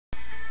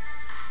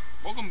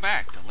Welcome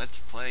back to Let's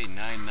Play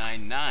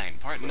 999,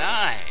 Part 9!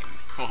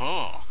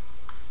 Ho-ho!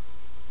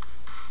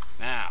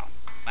 Now,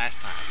 last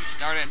time we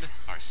started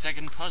our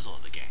second puzzle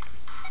of the game.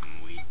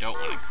 We don't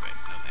want to quit,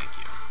 no thank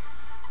you.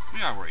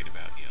 We are worried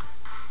about you.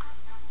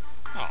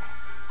 Oh.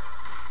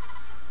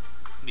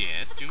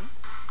 Yes, June?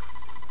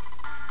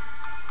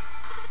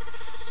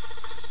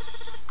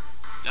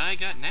 I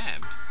got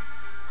nabbed.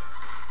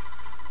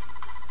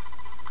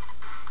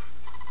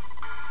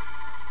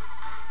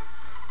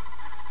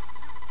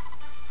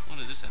 What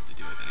does this have to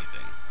do with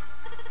anything?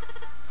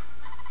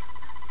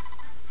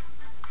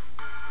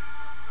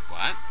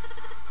 What?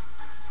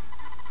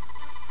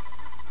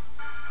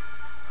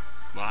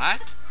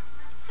 What?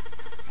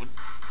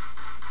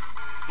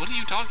 What are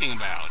you talking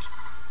about?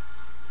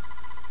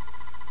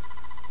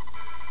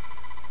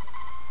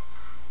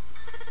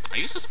 Are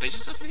you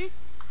suspicious of me?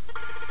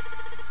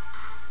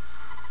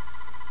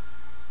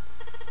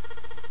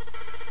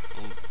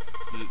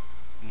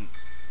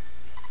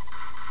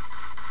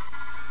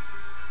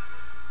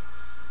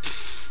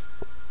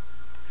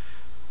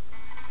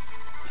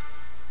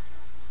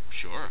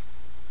 Sure.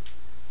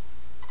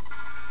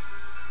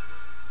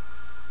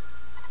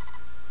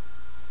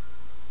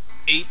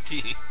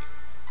 $18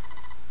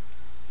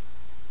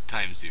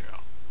 times 0.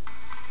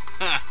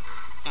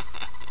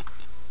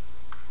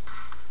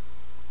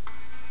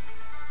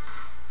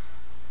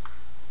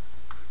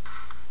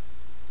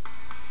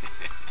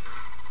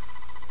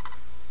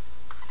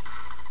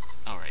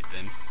 Alright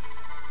then.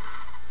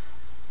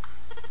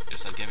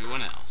 Just like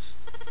everyone else.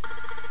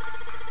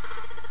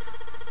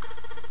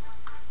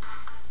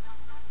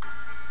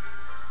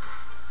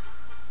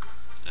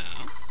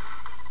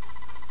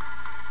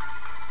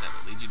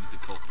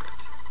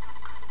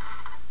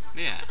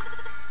 Yeah.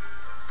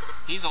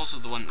 He's also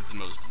the one with the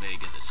most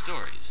vague of the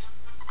stories.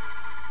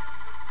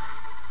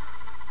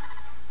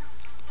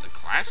 The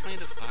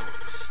classmate of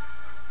ours.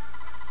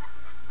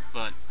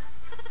 But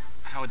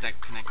how would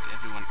that connect to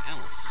everyone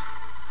else?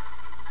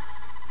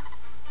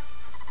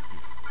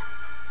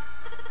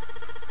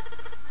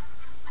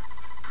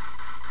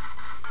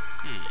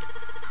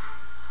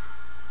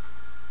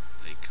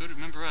 They could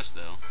remember us,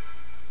 though.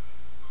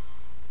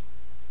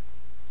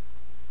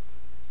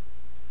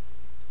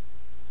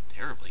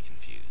 Terribly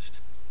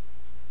confused.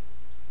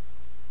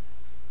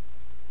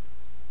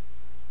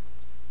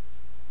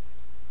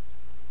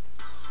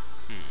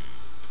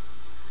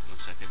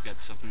 Looks like I've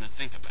got something to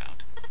think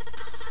about.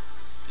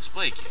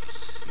 Display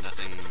case.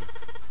 Nothing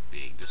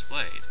being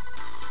displayed.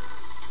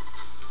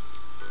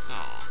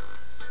 Oh.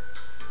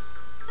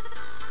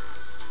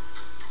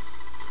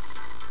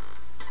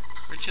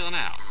 We're chilling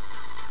out.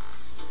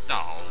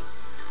 Oh,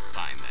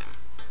 fine then.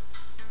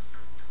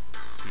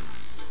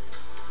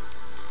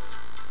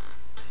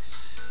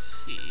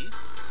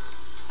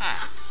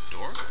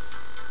 Door?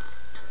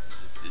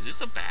 Is this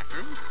the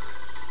bathroom?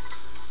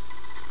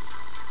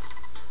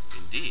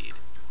 Indeed.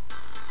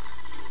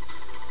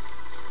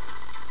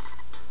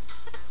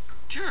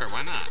 Sure,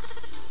 why not?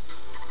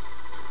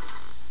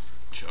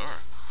 Sure.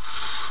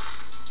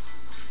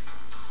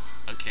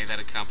 Okay, that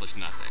accomplished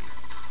nothing.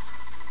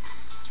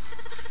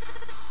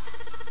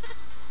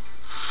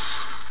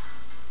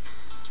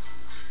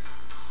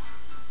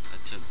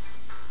 That's a...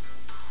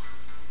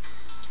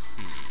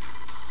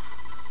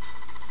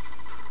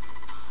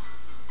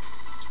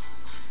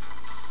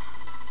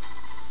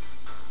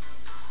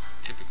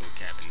 Typical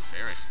cabin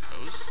fare, I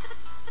suppose.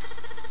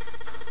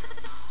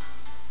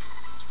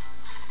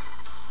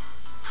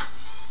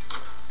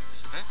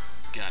 So that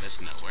got us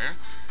nowhere.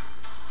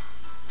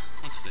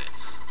 What's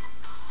this?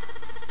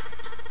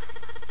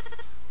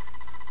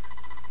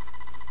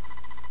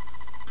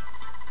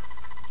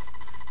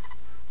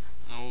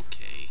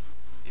 Okay,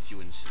 if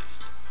you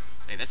insist.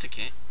 Hey, that's a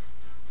can.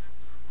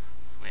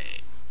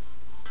 Wait.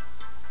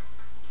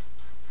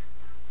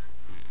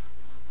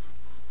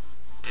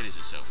 It is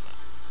a sofa.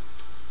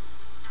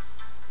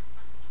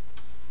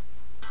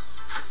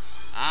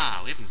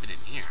 Ah, we haven't been in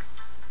here.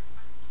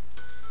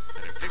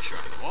 Better picture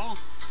on the wall.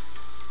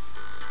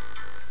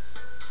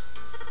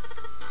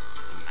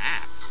 A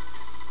map.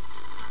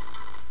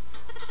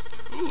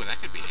 Ooh,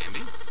 that could be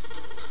handy.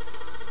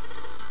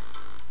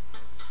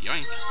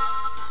 Yoink.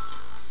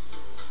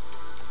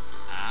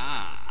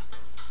 Ah.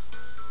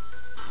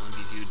 Only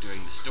be viewed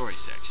during the story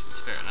sections.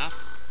 Fair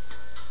enough.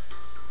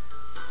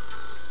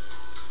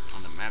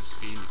 On the map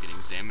screen, you can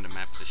examine a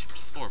map of the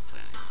ship's floor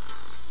plan.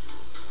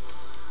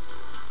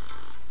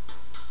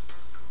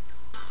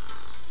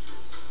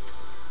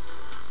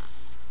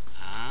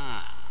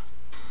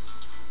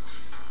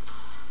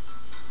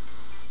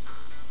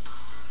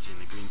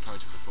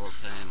 Parts of the floor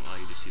plan allow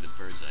you to see the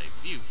bird's eye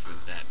view for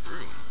that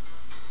room.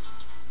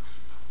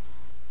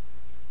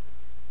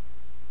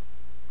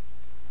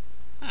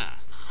 Huh.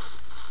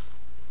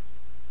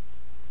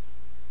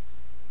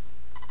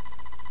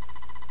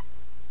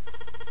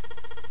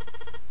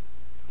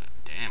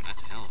 Damn,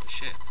 that's a hell of a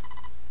ship.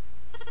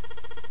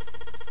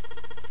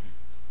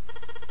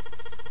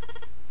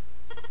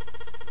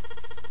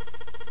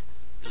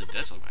 Really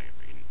does look like a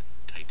freaking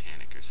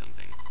Titanic or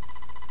something.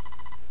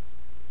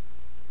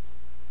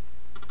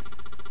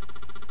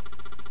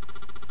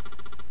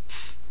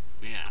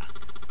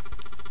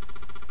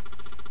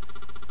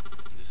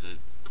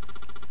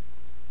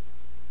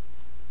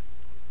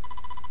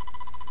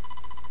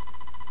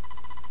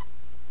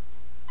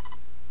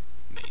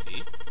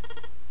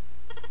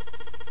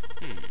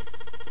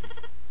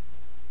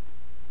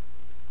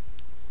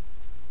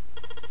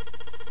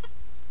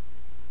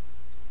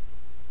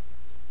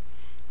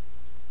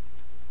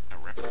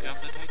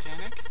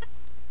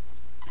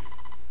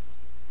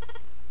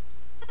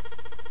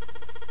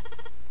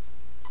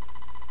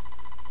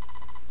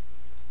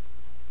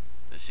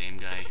 same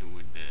guy who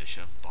would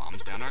shove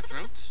bombs down our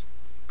throats?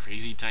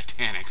 Crazy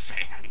Titanic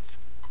fans.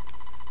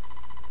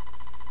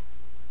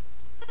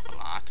 A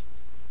lot.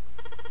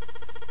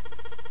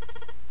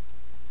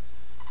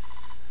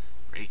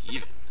 Break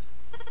even.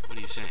 What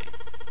are you saying?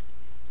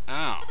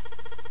 Oh.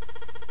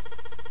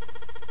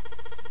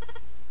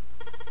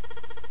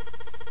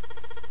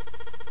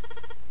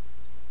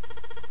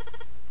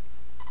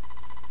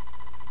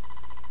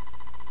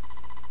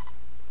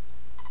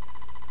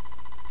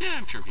 Yeah,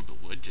 I'm sure people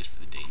would, just for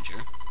the danger.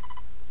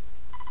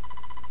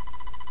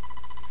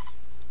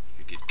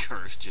 You get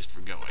cursed just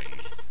for going.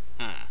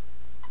 Huh.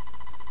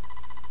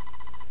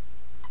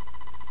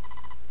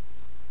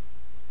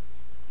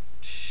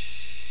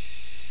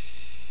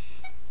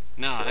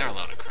 No, they're a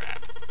load of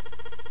crap.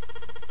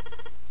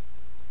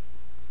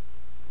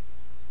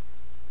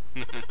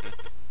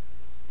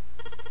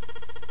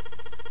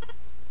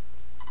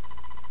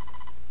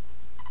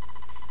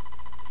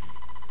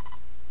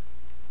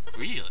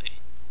 Really?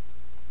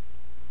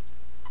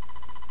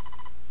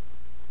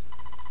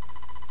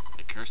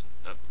 The curse...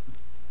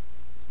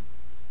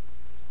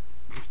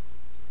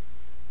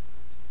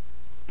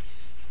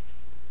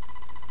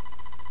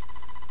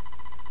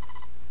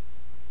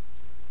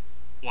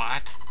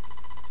 What?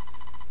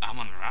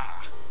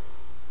 Amon-Ra.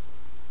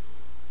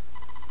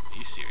 Are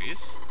you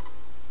serious?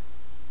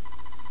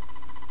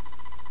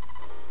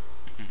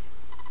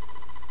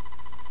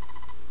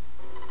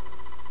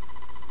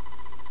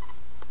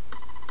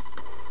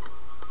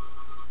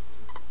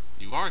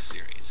 You are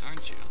serious,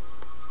 aren't you?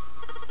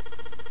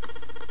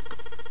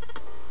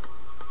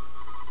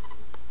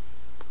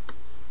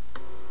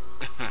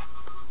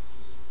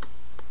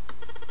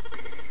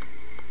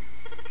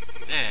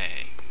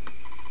 Hey.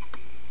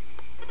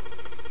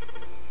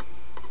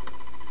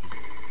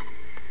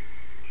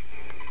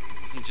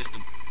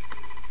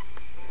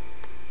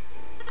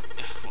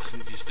 It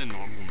wasn't just a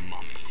normal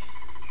mummy.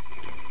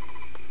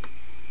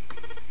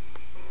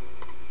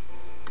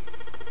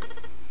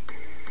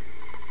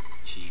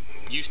 She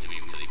used to be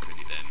really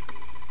pretty then.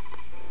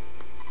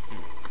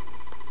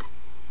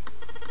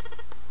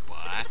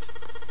 What?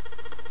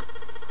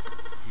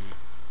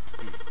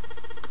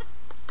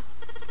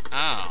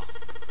 Oh.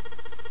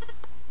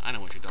 I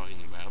know what you're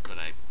talking about, but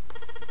I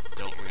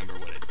don't remember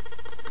what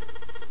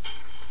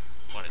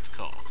it's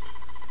called.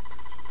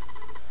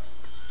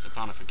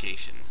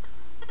 Saponification.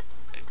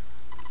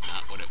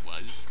 Not what it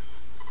was.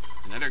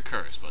 It's another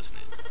curse,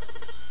 wasn't it?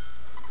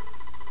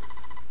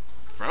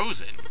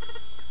 Frozen?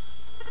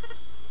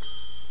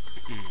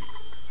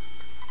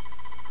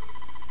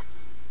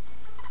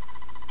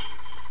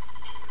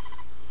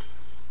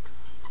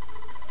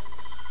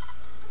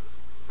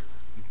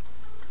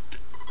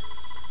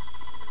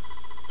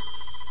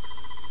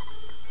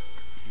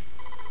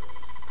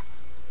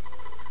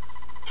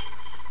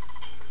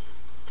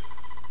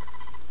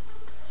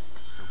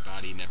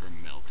 Body never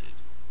melted.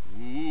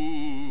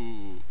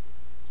 Ooh.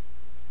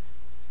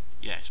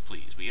 Yes,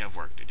 please, we have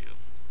work to do.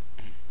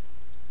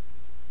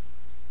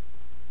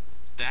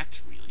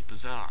 That's really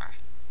bizarre.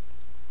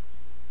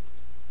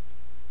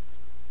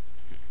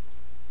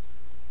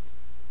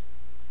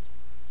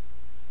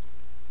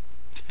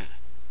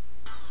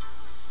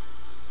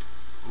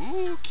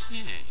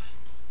 Okay.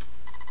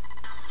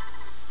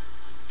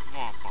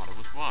 Water bottle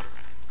with water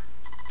in it.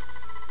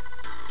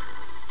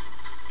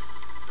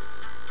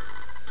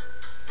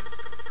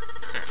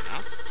 Fair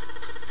enough.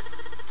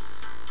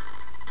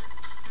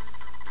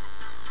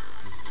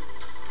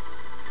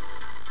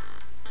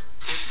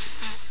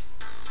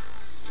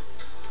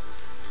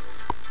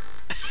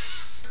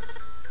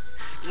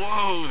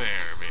 Whoa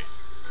there, man.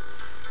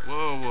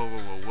 Whoa, whoa,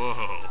 whoa, whoa,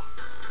 whoa.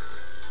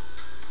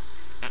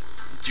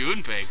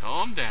 Junpei,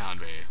 calm down,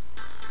 babe.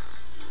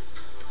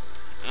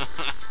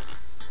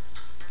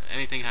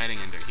 Anything hiding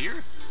under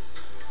here?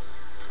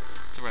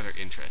 It's a rather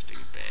interesting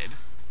bed.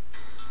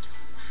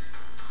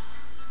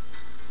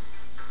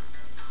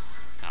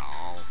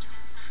 Oh,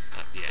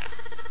 yeah.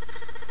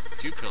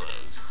 2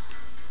 pillows.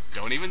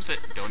 Don't even say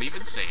it. Don't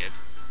even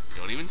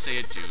say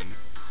it, June.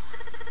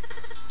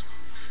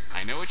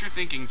 I know what you're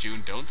thinking,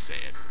 June. Don't say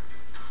it.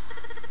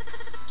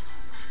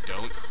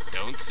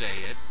 Don't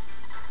say it.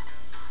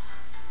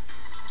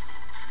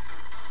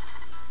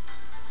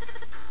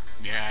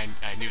 Yeah,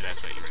 I knew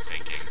that's what you were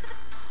thinking.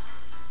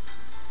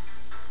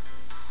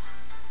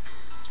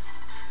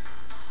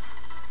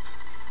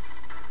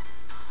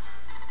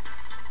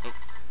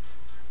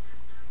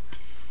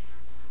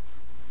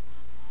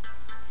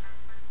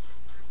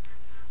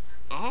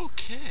 Oh.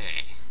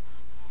 Okay.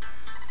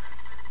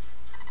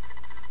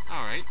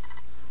 Alright.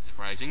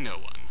 Surprising no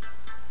one.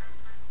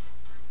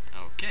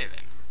 Okay,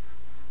 then.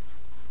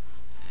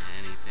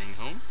 Anything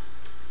home?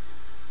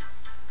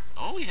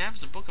 All we have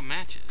is a book of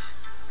matches.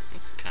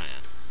 That's kind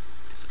of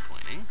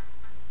disappointing.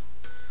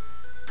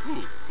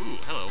 Ooh,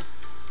 hello.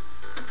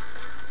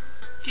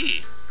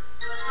 Key.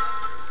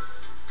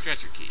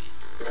 Dresser key.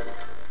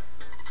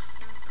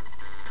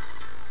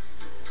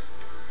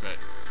 But...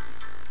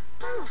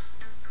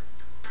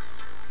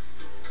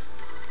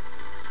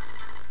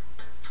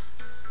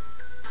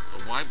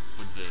 But why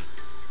would the...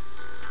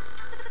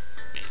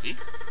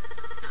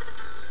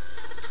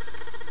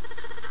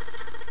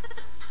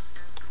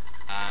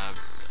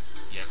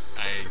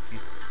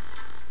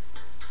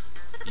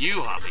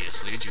 You,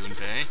 obviously,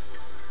 Junpei.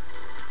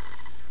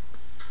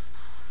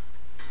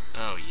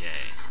 Oh,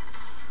 yay.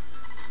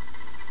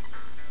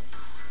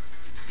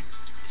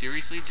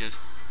 Seriously,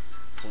 just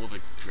pull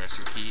the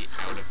dresser key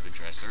out of the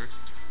dresser?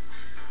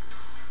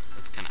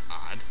 That's kind of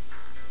odd.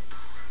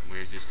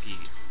 Where's this key?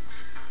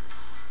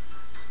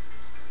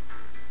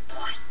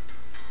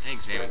 I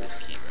examined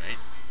this key, right?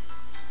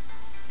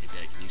 Maybe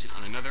I can use it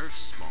on another,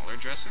 smaller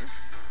dresser?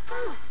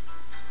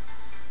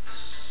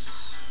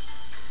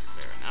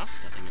 Fair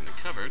enough. Nothing in the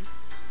cupboard.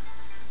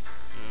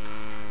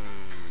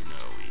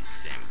 No, we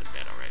examined the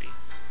bed already.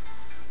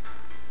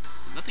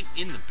 Nothing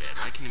in the bed.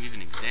 Why can't I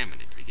even examine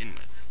it to begin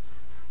with?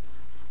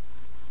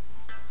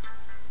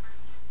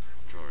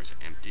 Drawers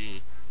are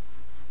empty.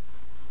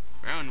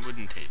 Round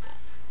wooden table.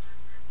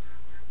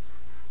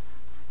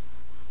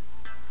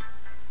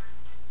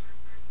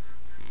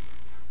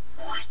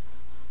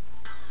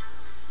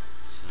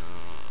 So,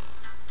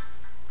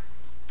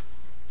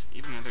 is there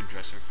even another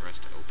dresser for us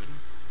to open?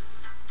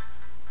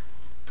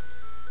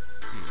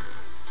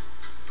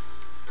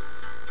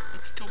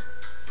 Let's go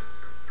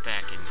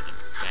back into the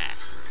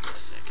bathroom a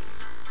second.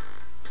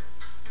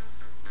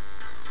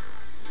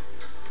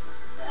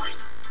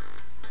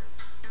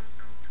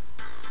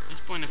 This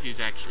point of view is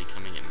actually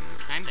coming in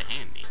kinda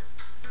handy.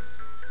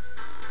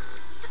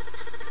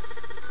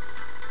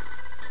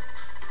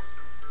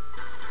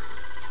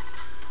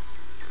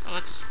 Oh,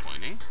 that's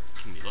disappointing.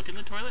 Can we look in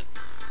the toilet?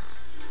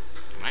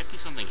 There might be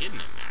something hidden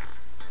in there.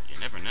 You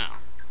never know.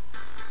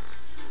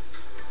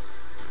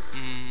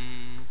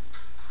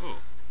 Oh.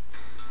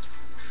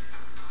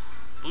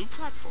 Blue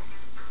platform.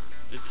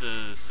 It's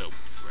a soap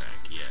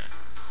rack, yeah.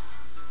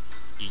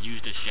 You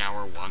used a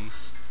shower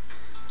once.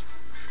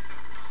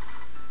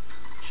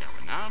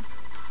 Shower knob.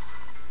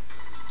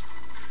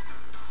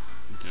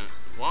 The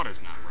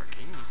water's not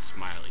working. That's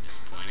mildly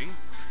disappointing.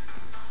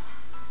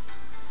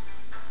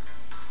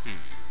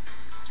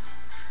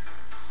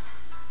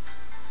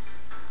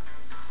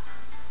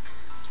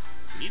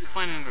 We need to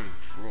find another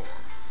drawer.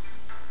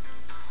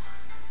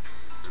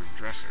 Or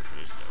dresser for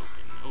this to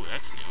open. Oh,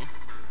 that's new.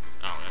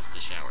 Oh, that's the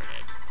shower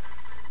head.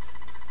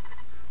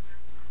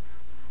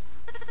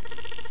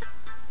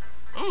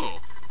 Oh!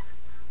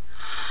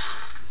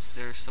 Is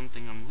there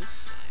something on this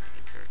side of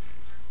the curtain?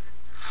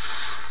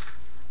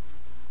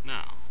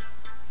 No.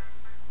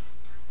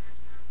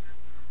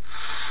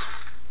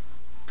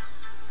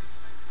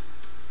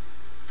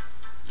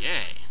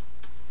 Yay!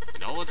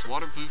 In all its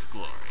waterproof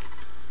glory.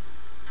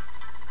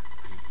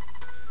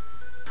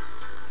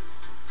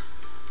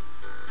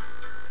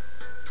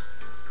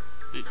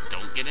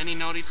 Don't get any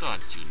naughty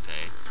thoughts,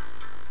 Junpei.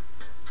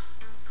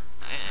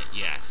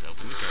 Yes,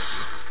 open the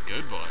curtain.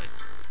 Good boy.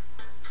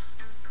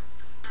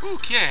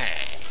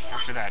 Okay.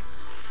 After that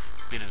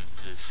bit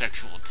of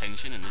sexual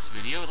tension in this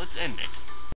video, let's end it.